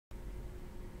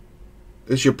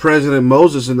It's your President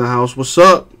Moses in the house. What's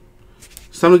up?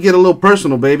 It's time to get a little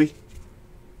personal, baby.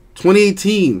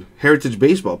 2018 Heritage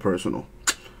Baseball Personal.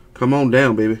 Come on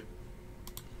down, baby.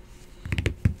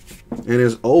 And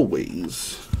as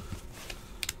always,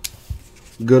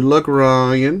 good luck,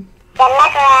 Ryan. Good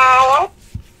luck, Ryan.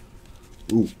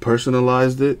 Ooh,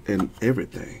 personalized it and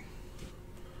everything.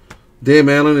 Damn,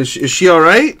 Alan, is she all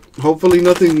right? Hopefully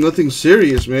nothing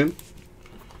serious, man.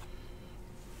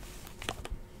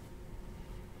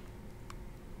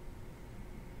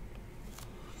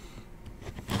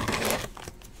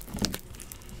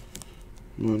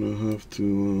 I'm gonna have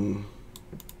to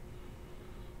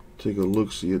take a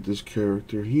look-see at this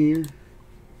character here.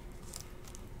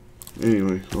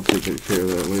 Anyway, I'll take care of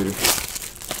that later.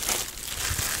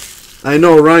 I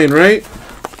know, Ryan, right?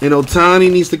 And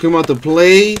Ohtani needs to come out to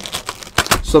play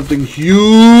something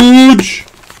huge.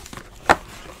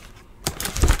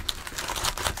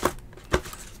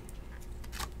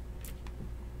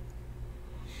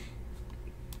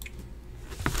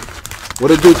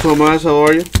 What it do, Tomas? How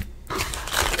are you?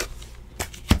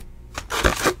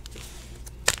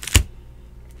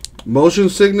 Motion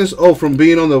sickness? Oh, from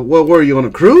being on the... What were you, on a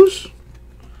cruise?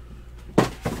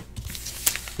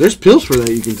 There's pills for that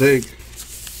you can take.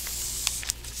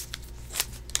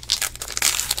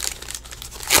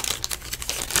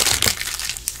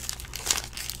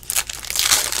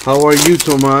 How are you,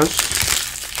 Tomas?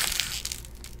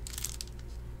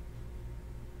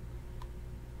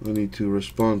 I need to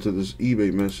respond to this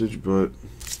eBay message, but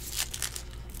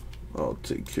I'll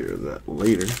take care of that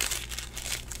later.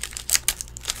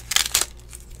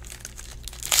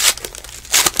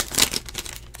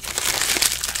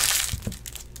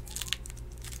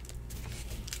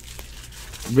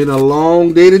 Been a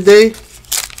long day today.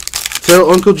 Tell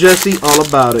Uncle Jesse all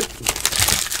about it.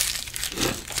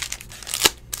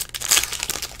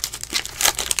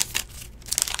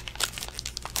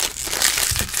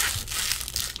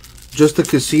 Just a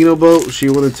casino boat. She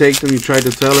wouldn't take them. You tried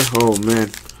to tell her. Oh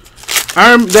man,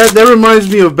 that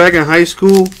reminds me of back in high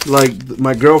school. Like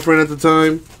my girlfriend at the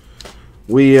time.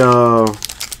 We had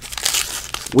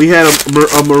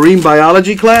a marine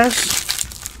biology class.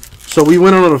 So we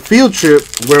went on a field trip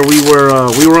where we were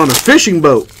on a fishing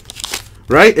boat,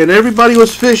 right? And everybody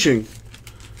was fishing.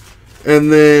 And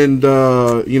then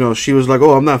you know, she was like,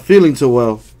 "Oh, I'm not feeling too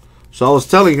well." So I was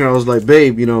telling her, I was like,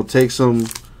 "Babe, you know, take some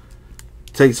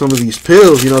of these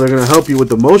pills. You know, they're gonna help you with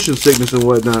the motion sickness and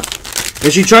whatnot."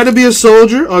 And she tried to be a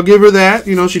soldier. I'll give her that.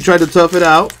 You know, she tried to tough it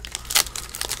out,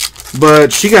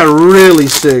 but she got really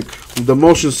sick. The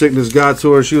motion sickness got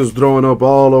to her. She was throwing up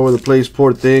all over the place.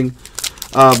 Poor thing.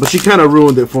 But she kind of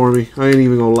ruined it for me. I ain't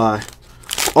even gonna lie.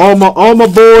 All my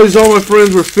boys, all my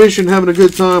friends were fishing, having a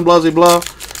good time, blah, blah, blah.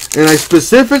 And I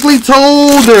specifically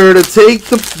told her to take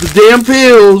the damn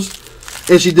pills,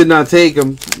 and she did not take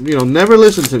them. You know, never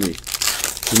listen to me.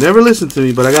 Never listen to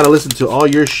me, but I gotta listen to all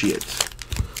your shit.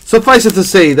 Suffice it to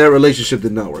say, that relationship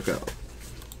did not work out.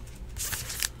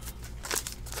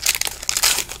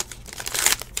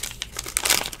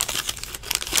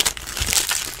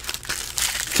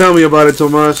 Tell me about it,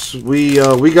 Tomas. We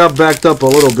got backed up a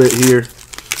little bit here.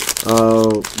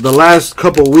 The last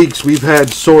couple weeks, we've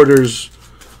had sorters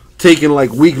taking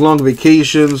like week-long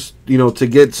vacations, you know, to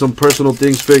get some personal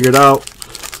things figured out.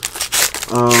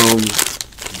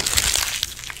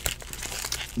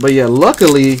 But yeah,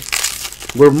 luckily,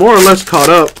 we're more or less caught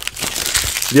up.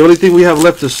 The only thing we have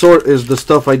left to sort is the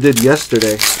stuff I did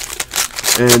yesterday,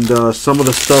 and some of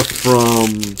the stuff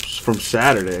from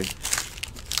Saturday.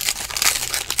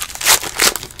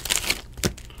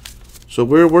 So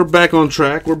we're back on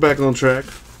track. We're back on track.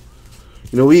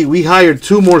 You know, we hired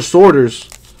 2 more sorters,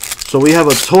 so we have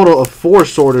a total of 4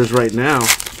 sorters right now.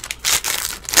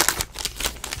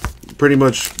 Pretty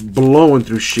much blowing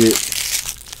through shit,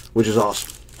 which is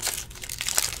awesome.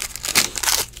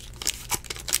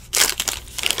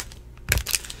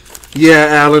 Yeah,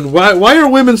 Alan. Why are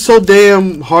women so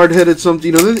damn hard-headed?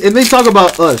 Something, you know, and they talk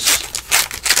about us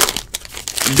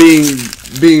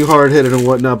being hard-headed and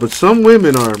whatnot, but some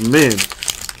women are, men.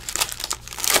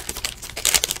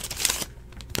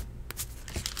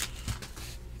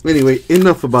 Anyway,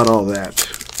 enough about all that.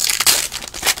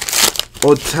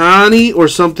 Ohtani or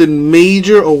something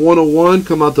major or 101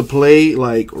 come out to play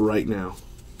like right now.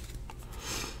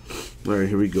 All right,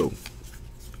 here we go.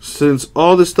 Since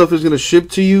all this stuff is going to ship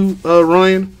to you,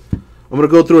 Ryan, I'm going to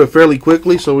go through it fairly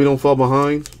quickly so we don't fall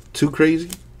behind too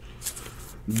crazy.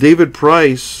 David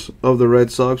Price of the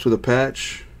Red Sox with a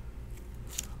patch.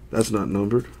 That's not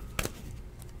numbered.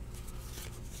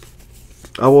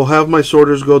 I will have my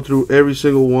sorters go through every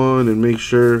single one and make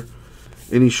sure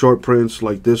any short prints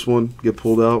like this one get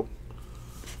pulled out.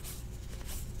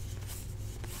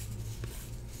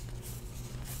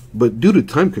 But due to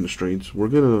time constraints, we're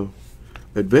going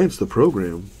to advance the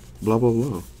program. Blah, blah,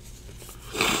 blah.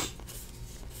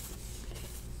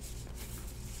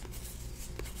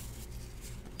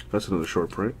 That's another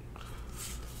short print.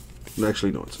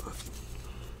 Actually, no, it's not.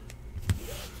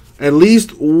 At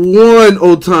least one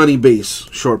Ohtani base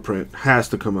short print has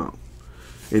to come out.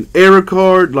 An error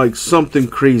card, like something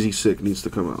crazy sick, needs to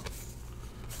come out.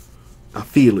 I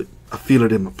feel it. I feel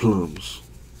it in my plums.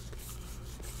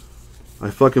 I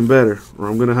fucking better, or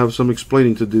I'm going to have some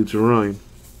explaining to do to Ryan.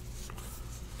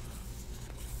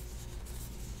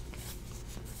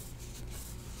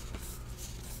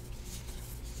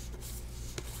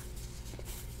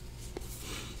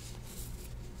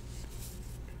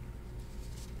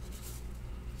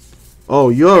 Oh,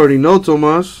 you already know,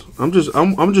 Tomas. I'm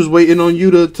just waiting on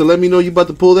you to let me know you about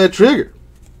to pull that trigger.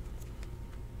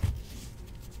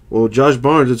 Well, Josh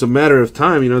Barnes, it's a matter of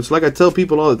time. You know, it's like I tell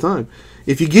people all the time.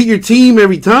 If you get your team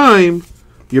every time,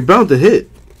 you're bound to hit.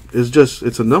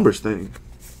 It's a numbers thing.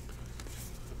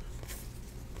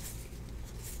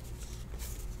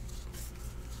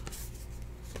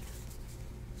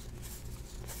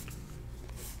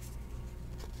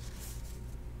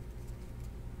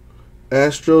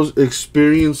 Astros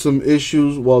experienced some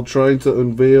issues while trying to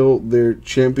unveil their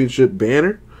championship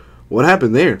banner. What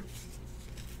happened there?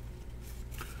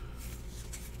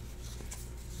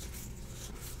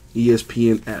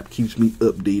 ESPN app keeps me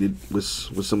updated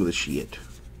with some of the shit.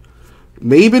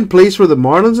 Maben plays for the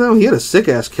Marlins now. He had a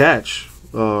sick-ass catch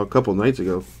a couple nights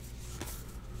ago.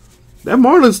 That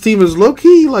Marlins team is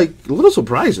low-key, like, a little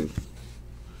surprising.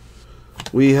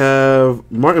 We have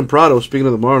Martin Prado, speaking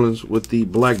of the Marlins, with the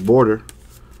black border.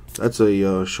 That's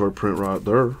a short print right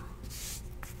there.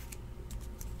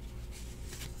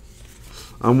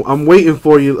 I'm waiting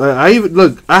for you. I even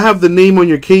look. I have the name on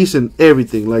your case and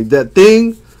everything. Like that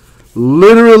thing,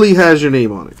 literally has your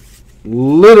name on it.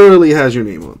 Literally has your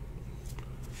name on it.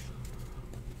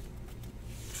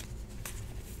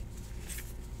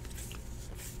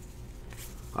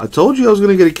 I told you I was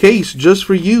gonna get a case just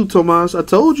for you, Tomas. I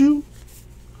told you.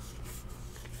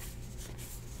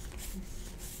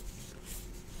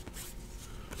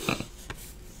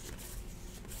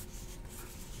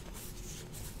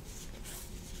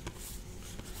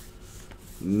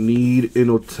 Need an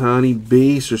Ohtani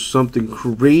base or something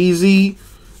crazy,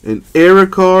 an error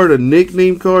card, a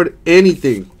nickname card,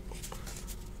 anything.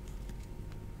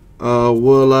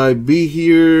 Will I be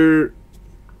here?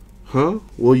 Huh?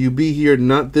 Will you be here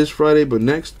not this Friday but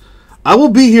next? I will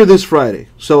be here this Friday.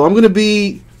 So I'm gonna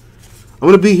be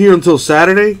here until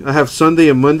Saturday. I have Sunday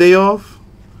and Monday off.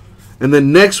 And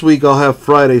then next week I'll have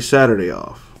Friday, Saturday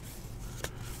off.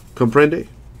 Comprende?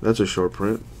 That's a short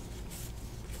print.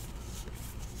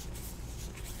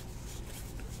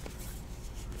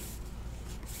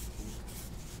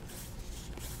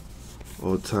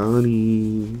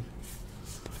 Ohtani,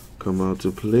 come out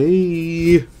to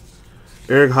play.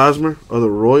 Eric Hosmer of the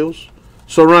Royals.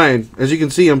 So Ryan, as you can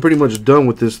see, I'm pretty much done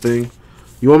with this thing.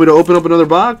 You want me to open up another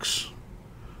box?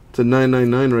 To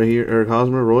 999 right here, Eric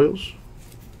Hosmer, Royals.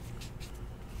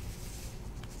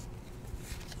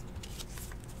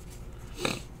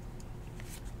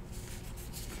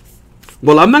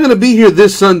 Well, I'm not going to be here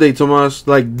this Sunday, Tomas.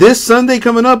 Like, this Sunday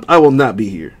coming up, I will not be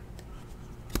here.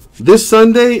 This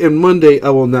Sunday and Monday,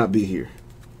 I will not be here.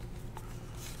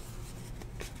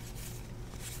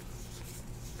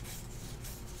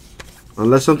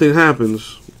 Unless something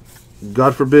happens,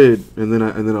 God forbid, and then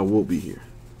I will be here.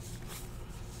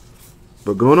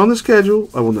 But going on the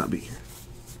schedule, I will not be here.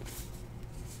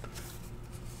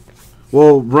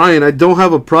 Well, Ryan, I don't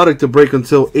have a product to break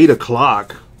until 8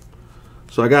 o'clock.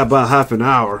 So I got about half an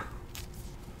hour.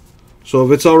 So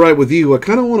if it's all right with you, I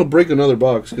kind of want to break another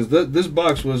box because this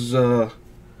box was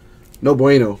no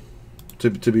bueno, to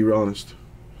be honest.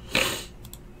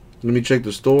 Let me check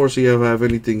the store, see if I have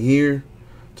anything here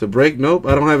to break. Nope,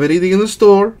 I don't have anything in the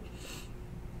store.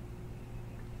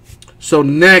 So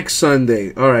next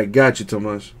Sunday, all right, got you,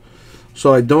 Tomas.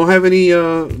 So I don't have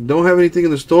anything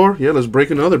in the store. Yeah, let's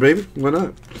break another, baby. Why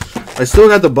not? I still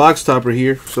got the box topper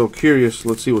here, so curious.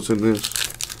 Let's see what's in this.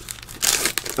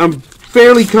 I'm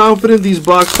fairly confident these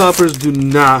box toppers do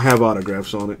not have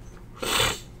autographs on it.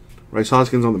 Rice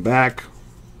Hoskins on the back.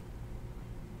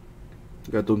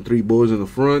 Got them 3 boys in the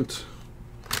front.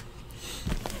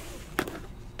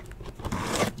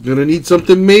 Gonna need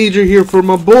something major here for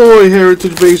my boy,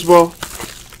 Heritage Baseball.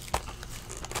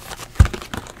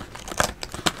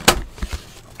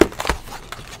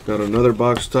 Got another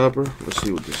box topper. Let's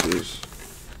see what this is.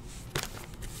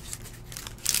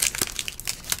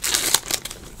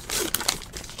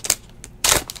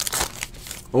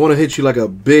 I want to hit you like a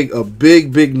big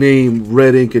name,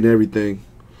 red ink and everything.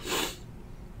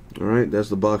 All right, that's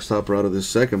the box topper out of this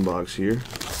second box here.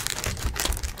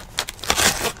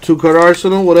 2-card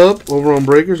Arsenal, what up? Over on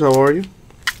Breakers, how are you?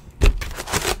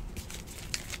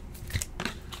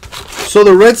 So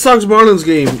the Red Sox Marlins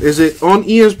game, is it on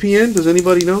ESPN? Does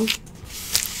anybody know?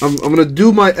 I'm gonna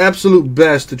do my absolute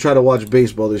best to try to watch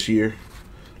baseball this year.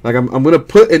 Like I'm gonna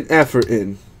put an effort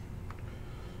in.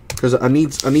 Because I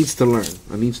needs to learn.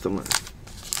 I needs to learn.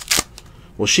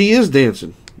 Well, she is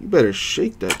dancing. You better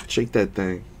shake that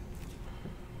thing.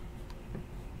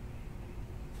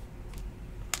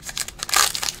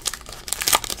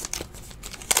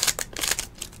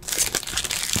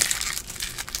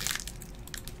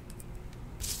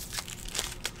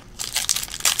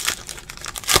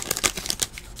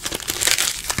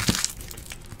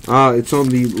 It's on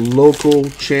the local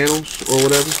channels or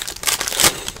whatever.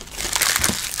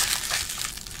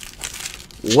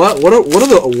 What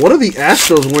are the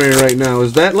Astros wearing right now?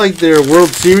 Is that like their World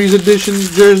Series edition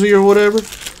jersey or whatever?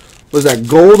 Was that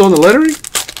gold on the lettering?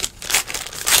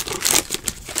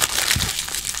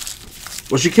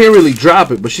 Well, she can't really drop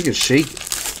it, but she can shake it.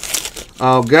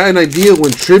 Got an idea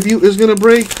when tribute is gonna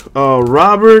break.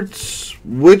 Robert,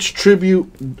 which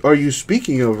tribute are you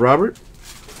speaking of, Robert?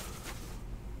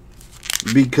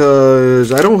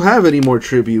 Because I don't have any more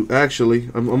tribute,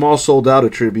 actually. I'm all sold out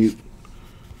of tribute.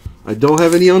 I don't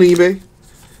have any on eBay.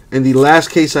 And the last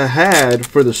case I had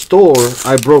for the store,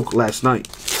 I broke last night.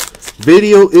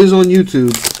 Video is on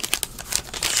YouTube.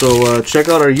 So check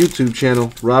out our YouTube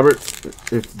channel, Robert,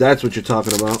 if that's what you're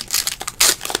talking about.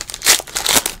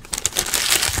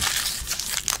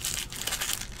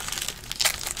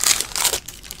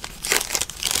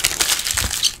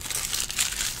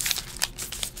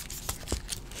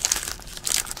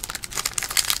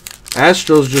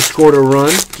 Astros just scored a run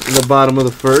in the bottom of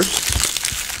the first.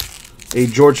 A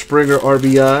George Springer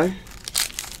RBI.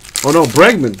 Oh no,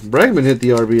 Bregman. Bregman hit the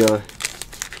RBI.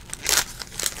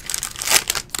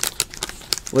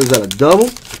 What is that, a double?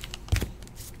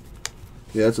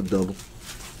 Yeah, it's a double.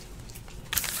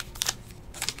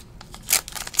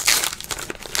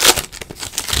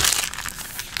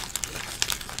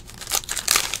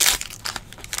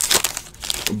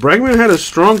 Bregman had a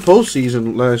strong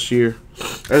postseason last year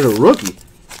as a rookie.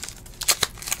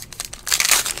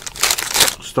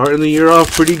 Starting the year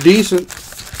off pretty decent.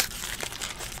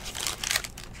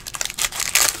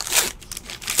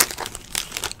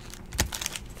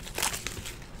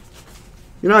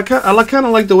 You know, I kind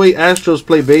of like the way Astros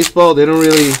play baseball. They don't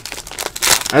really,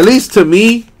 at least to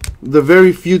me, the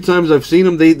very few times I've seen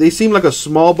them, they seem like a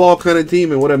small ball kind of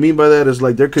team. And what I mean by that is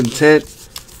like they're content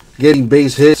getting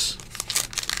base hits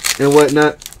and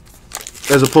whatnot,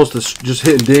 as opposed to just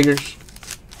hitting dingers.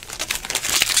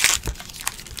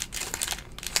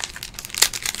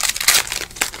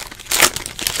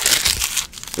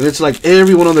 And it's like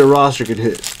everyone on their roster could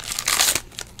hit.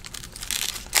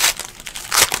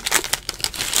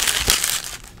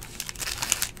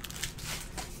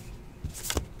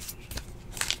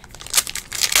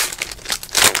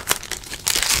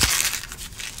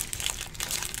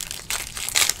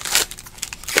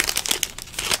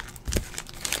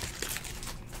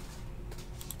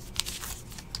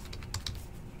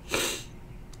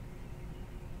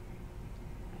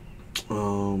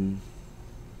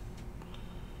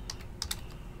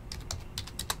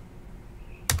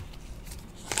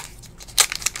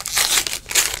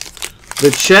 The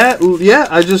chat, yeah,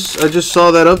 I just saw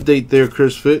that update there,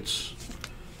 Chris Fitz,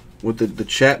 with the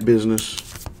chat business.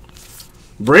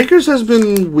 Breakers has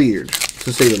been weird,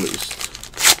 to say the least.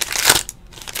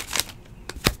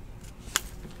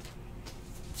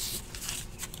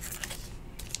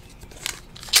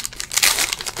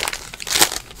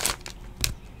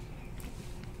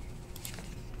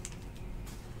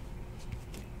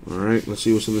 All right, let's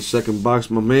see what's in the second box,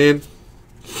 my man.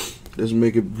 Let's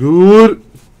make it good.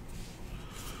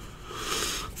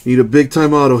 Need a big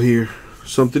time auto here.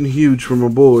 Something huge for my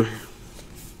boy.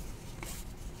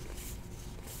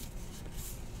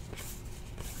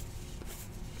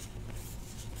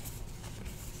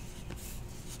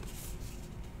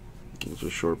 That's a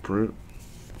short print.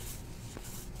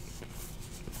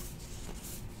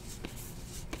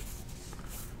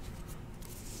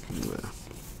 Yeah.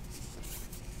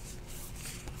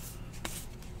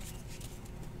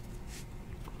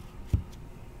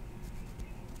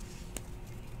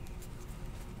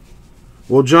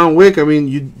 Well, John Wick, I mean,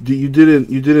 you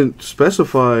didn't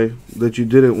specify that you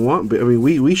didn't want, but I mean,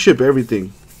 we ship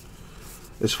everything.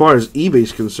 As far as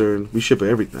eBay's concerned, we ship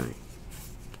everything.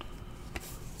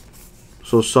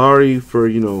 So sorry for,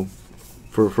 you know,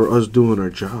 for us doing our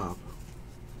job.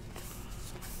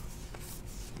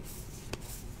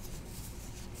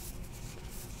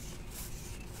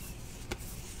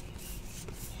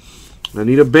 I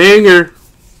need a banger.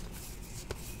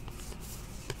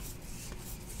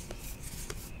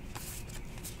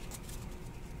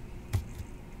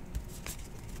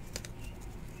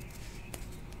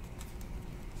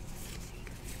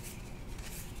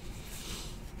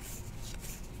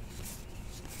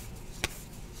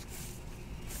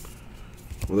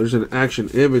 Well, there's an action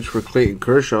image for Clayton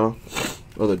Kershaw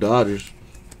of the Dodgers.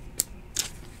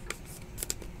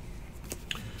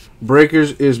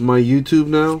 Breakers is my YouTube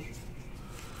now.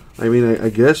 I mean, I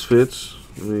guess Fitz.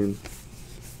 I mean,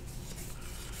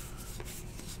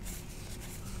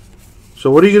 so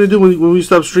what are you gonna do when we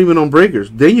stop streaming on Breakers?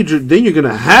 Then you're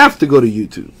gonna have to go to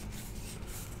YouTube.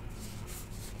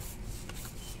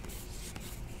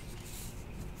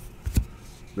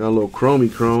 Got a little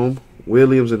chrome.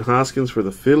 Williams and Hoskins for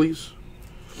the Phillies.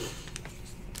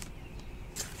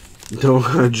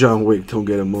 Don't John Wick, don't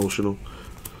get emotional.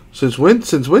 Since when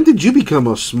did you become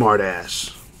a smart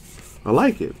ass? I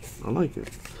like it.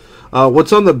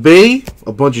 What's on the bay?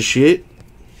 A bunch of shit.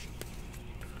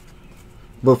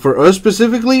 But for us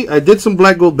specifically, I did some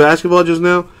black gold basketball just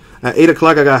now. At 8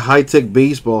 o'clock, I got high tech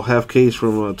baseball half case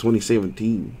from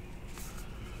 2017.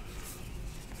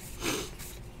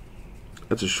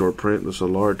 That's a short print. That's a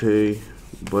Solarte.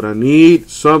 But I need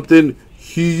something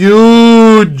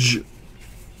huge.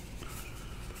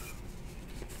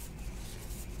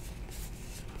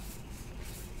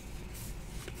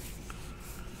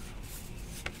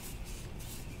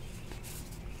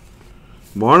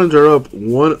 Marlins are up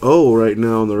 1-0 right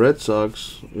now on the Red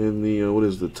Sox in the, what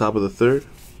is the top of the third?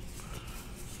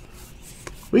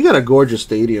 We got a gorgeous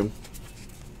stadium.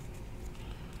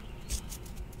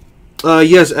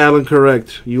 Yes, Alan,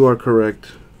 correct. You are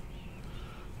correct.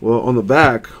 Well, on the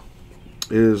back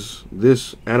is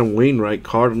this Adam Wainwright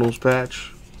Cardinals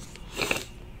patch.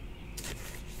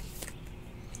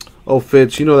 Oh,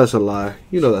 Fitz, you know that's a lie.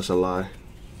 You know that's a lie.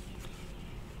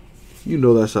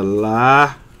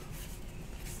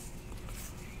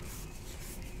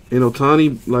 And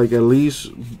Otani, like, at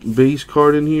least base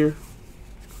card in here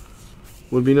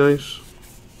would be nice.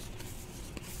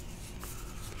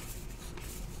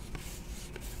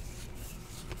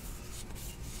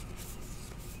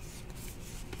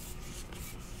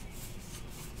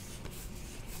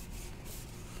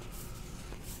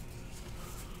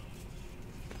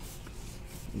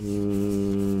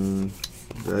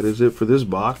 That is it for this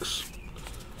box.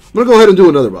 I'm going to go ahead and do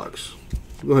another box.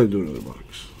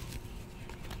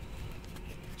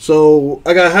 So,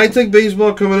 I got high-tech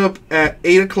baseball coming up at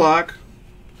 8 o'clock.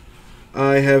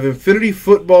 I have Infinity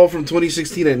Football from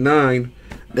 2016 at 9.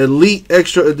 Elite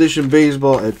Extra Edition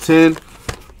Baseball at 10.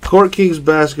 Court Kings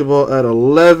Basketball at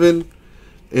 11.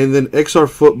 And then XR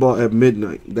Football at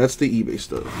midnight. That's the eBay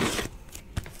stuff.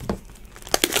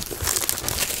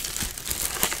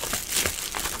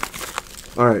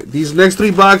 Alright, these next 3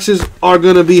 boxes are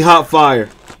going to be hot fire.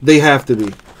 They have to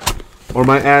be. Or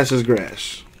my ass is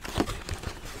grass.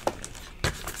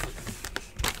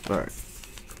 Alright.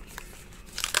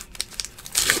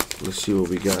 Let's see what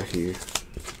we got here.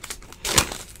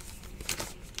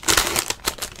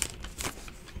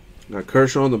 Got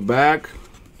Kershaw on the back.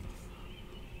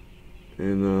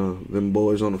 And them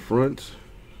boys on the front.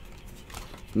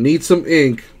 Need some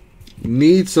ink.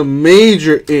 Need some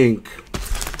major ink.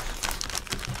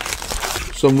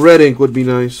 Some red ink would be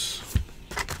nice.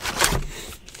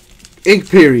 Ink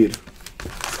period.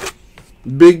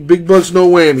 Big bucks, no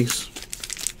whammies.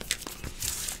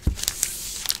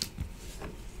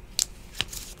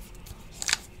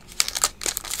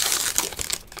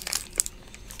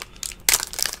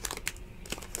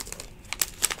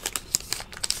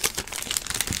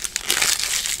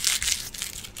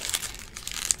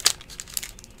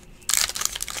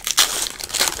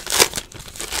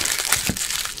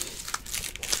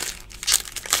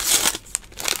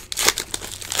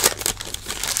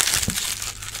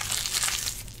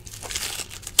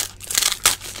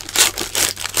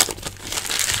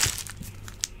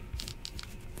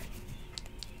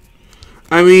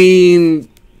 I mean,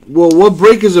 well, what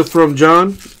break is it from,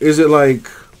 John? Is it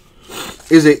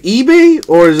eBay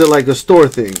or is it like a store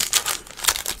thing?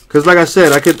 Because like I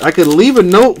said, I could leave a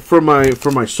note for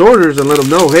my sorters and let them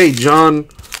know, hey, John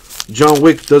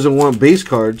Wick doesn't want base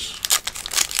cards,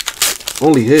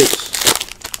 only hits.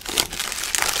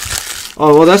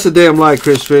 Oh well, that's a damn lie,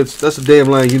 Chris Fitz. That's a damn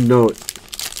lie. You know it.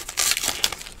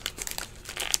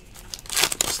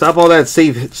 Stop all that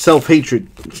self-hatred.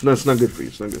 It's not good for you.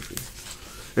 It's not good for you.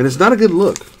 And it's not a good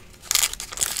look.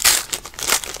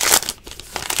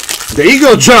 There you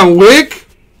go, John Wick.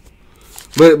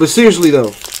 But seriously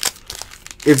though,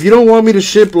 if you don't want me to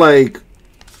ship like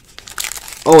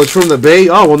Oh, it's from the Bay?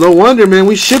 Oh, well, no wonder, man.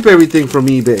 We ship everything from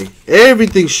eBay.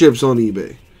 Everything ships on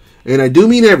eBay. And I do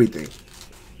mean everything.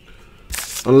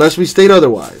 Unless we state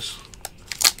otherwise.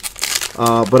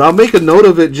 But I'll make a note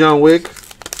of it, John Wick.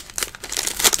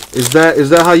 Is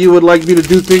that how you would like me to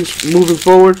do things moving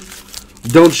forward?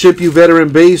 Don't ship you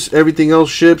veteran base. Everything else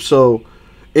ships. So,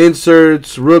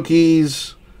 inserts,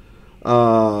 rookies,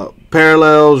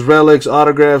 parallels, relics,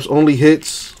 autographs, only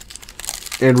hits,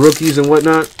 and rookies and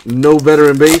whatnot. No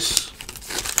veteran base.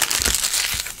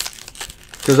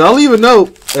 Because I'll leave a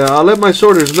note. I'll let my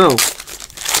sorters know.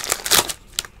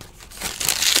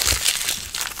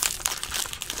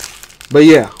 But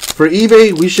yeah, for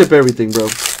eBay, we ship everything, bro.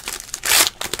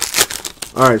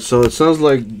 Alright, so it sounds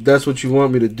like that's what you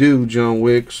want me to do, John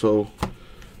Wick. So,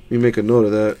 let me make a note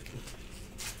of that.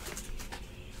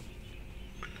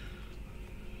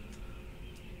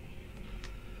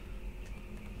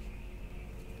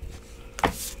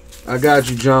 I got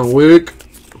you, John Wick.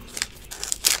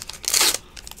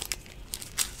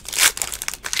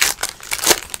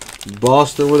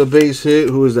 Boston with a base hit.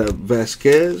 Who is that?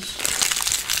 Vasquez.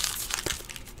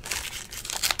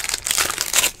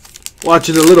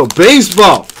 Watching a little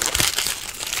baseball.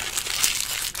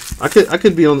 I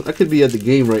could be at the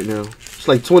game right now. It's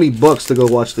like $20 to go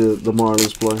watch the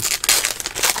Marlins play.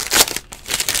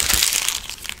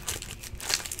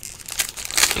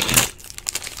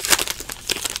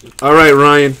 All right,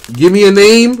 Ryan. Give me a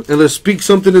name and let's speak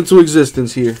something into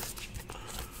existence here.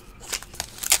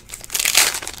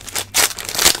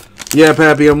 Yeah,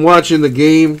 Pappy, I'm watching the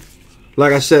game.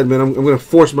 Like I said, man, I'm going to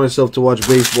force myself to watch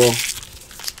baseball.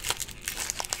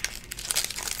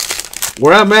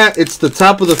 Where I'm at, it's the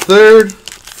top of the third.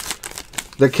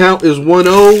 The count is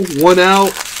 1-0, 1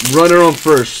 out, runner on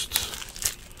first.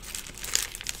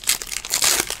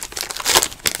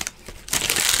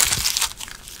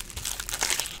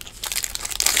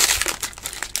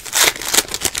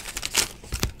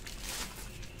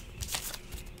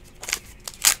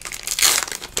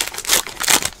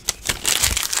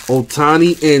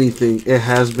 Ohtani anything. It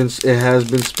has been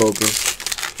spoken.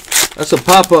 That's a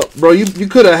pop-up, bro. You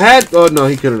could have had... Oh, no,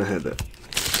 he couldn't have had that.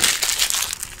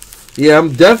 Yeah,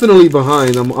 I'm definitely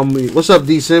behind. What's up,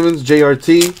 D. Simmons?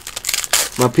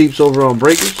 JRT. My peeps over on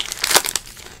Breakers.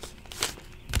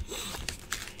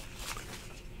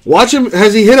 Watch him.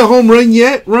 Has he hit a home run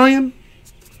yet, Ryan?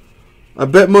 I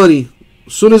bet money.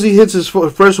 As soon as he hits his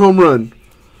first home run,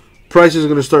 prices are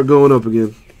going to start going up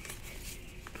again.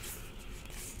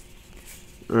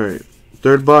 All right.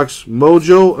 Third box,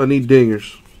 Mojo. I need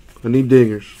dingers.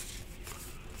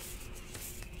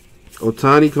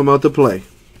 Ohtani, come out to play.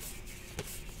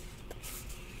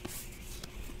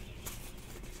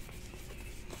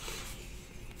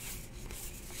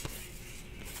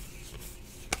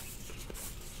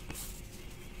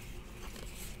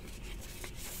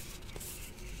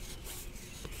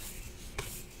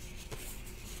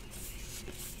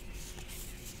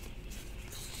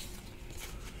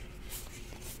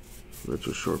 That's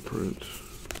a short print.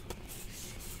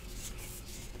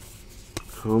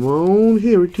 Come on,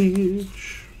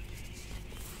 Heritage.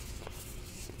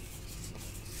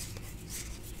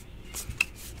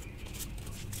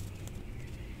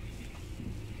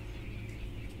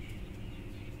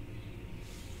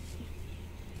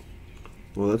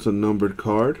 Well, that's a numbered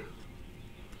card.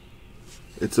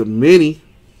 It's a mini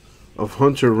of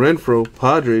Hunter Renfroe,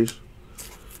 Padres.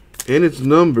 And it's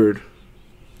numbered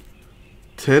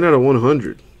 10 out of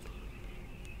 100.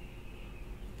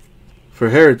 For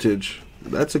Heritage.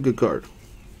 That's a good card.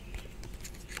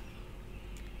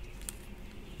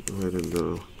 Go ahead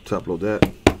and top load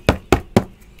that.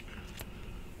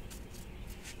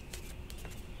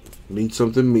 Need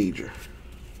something major.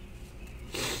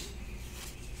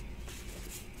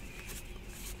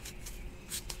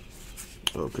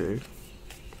 Okay.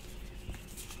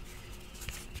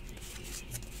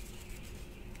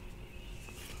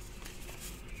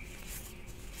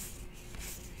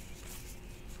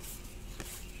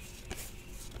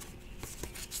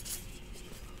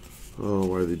 Oh,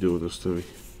 why are they doing this to me?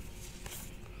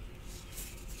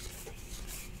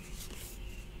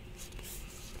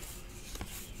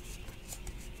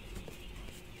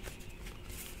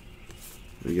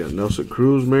 We got Nelson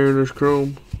Cruz, Mariners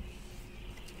Chrome.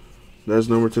 That's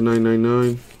number to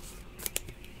 999.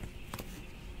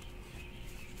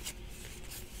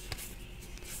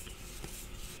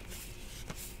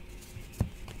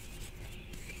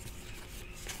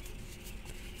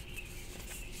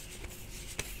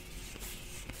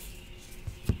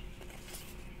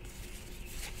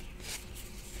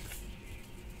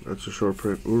 That's a short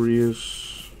print.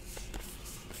 Urias.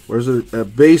 Where's it?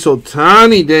 At base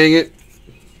Ohtani, dang it.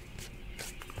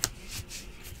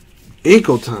 ink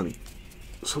Ohtani.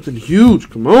 Something huge.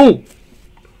 Come on.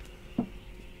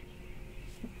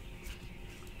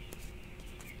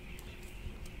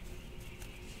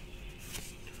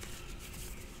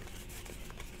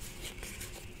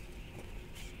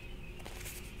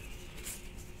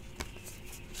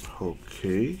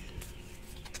 Okay.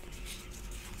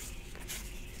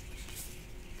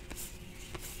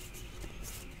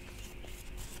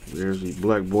 There's the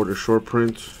black border short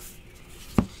print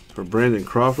for Brandon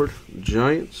Crawford,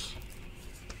 Giants.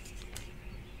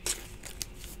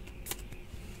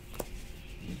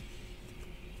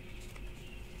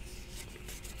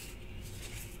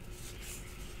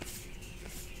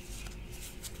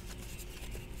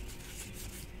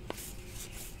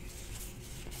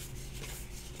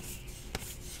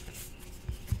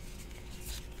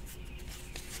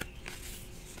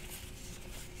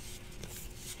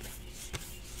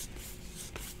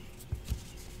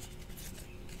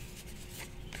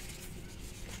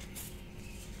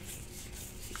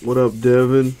 What up,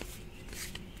 Devin?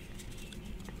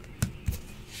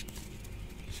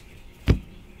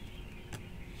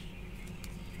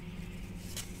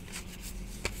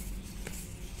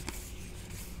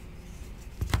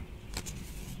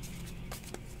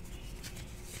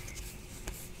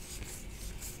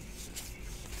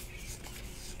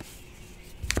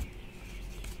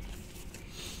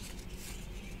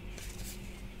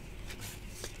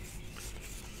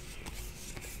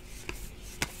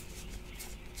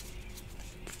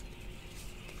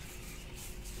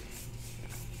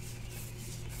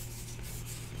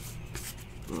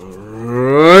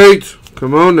 Alright,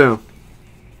 come on now.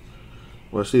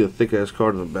 Well, I see a thick ass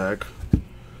card in the back.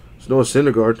 It's Noah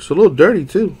Syndergaard. It's a little dirty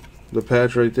too. The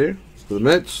patch right there for the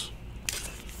Mets.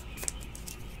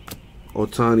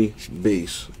 Ohtani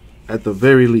base at the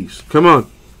very least. Come on.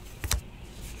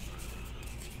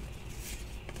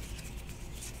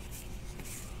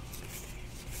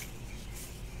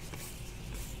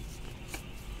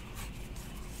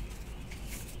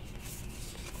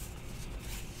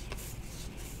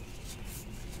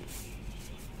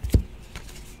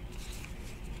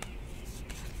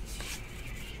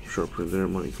 Short print there,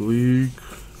 Mike Leake.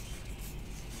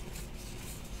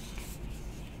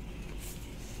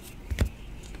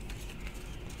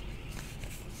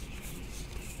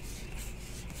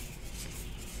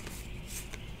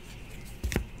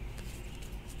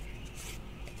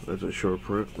 That's a short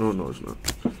print. Oh, no, it's not.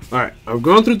 All right, I've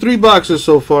gone through 3 boxes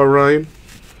so far, Ryan.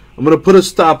 I'm going to put a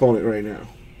stop on it right now.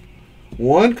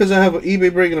 1, because I have an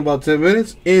eBay break in about 10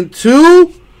 minutes. And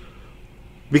 2,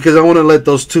 because I want to let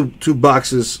those two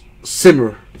boxes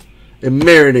simmer and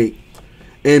marinate.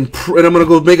 And I'm going to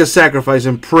go make a sacrifice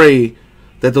and pray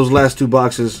that those last 2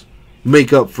 boxes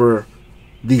make up for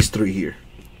these 3 here.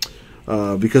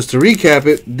 Because to recap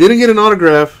it, didn't get an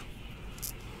autograph,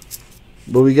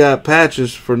 but we got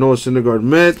patches for Noah Syndergaard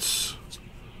Mets,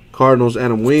 Cardinals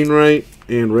Adam Wainwright,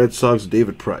 and Red Sox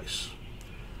David Price.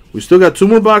 We still got 2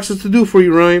 more boxes to do for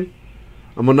you, Ryan.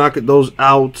 I'm going to knock those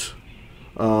out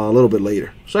a little bit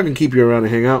later, so I can keep you around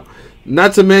and hang out.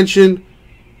 Not to mention,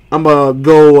 I'm going to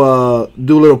go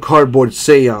do a little cardboard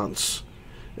seance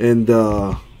and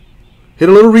hit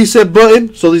a little reset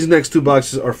button so these next 2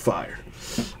 boxes are fire.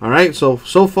 Alright, so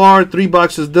far 3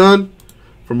 boxes done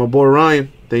from my boy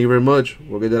Ryan. Thank you very much.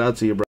 We'll get that out to you, bro.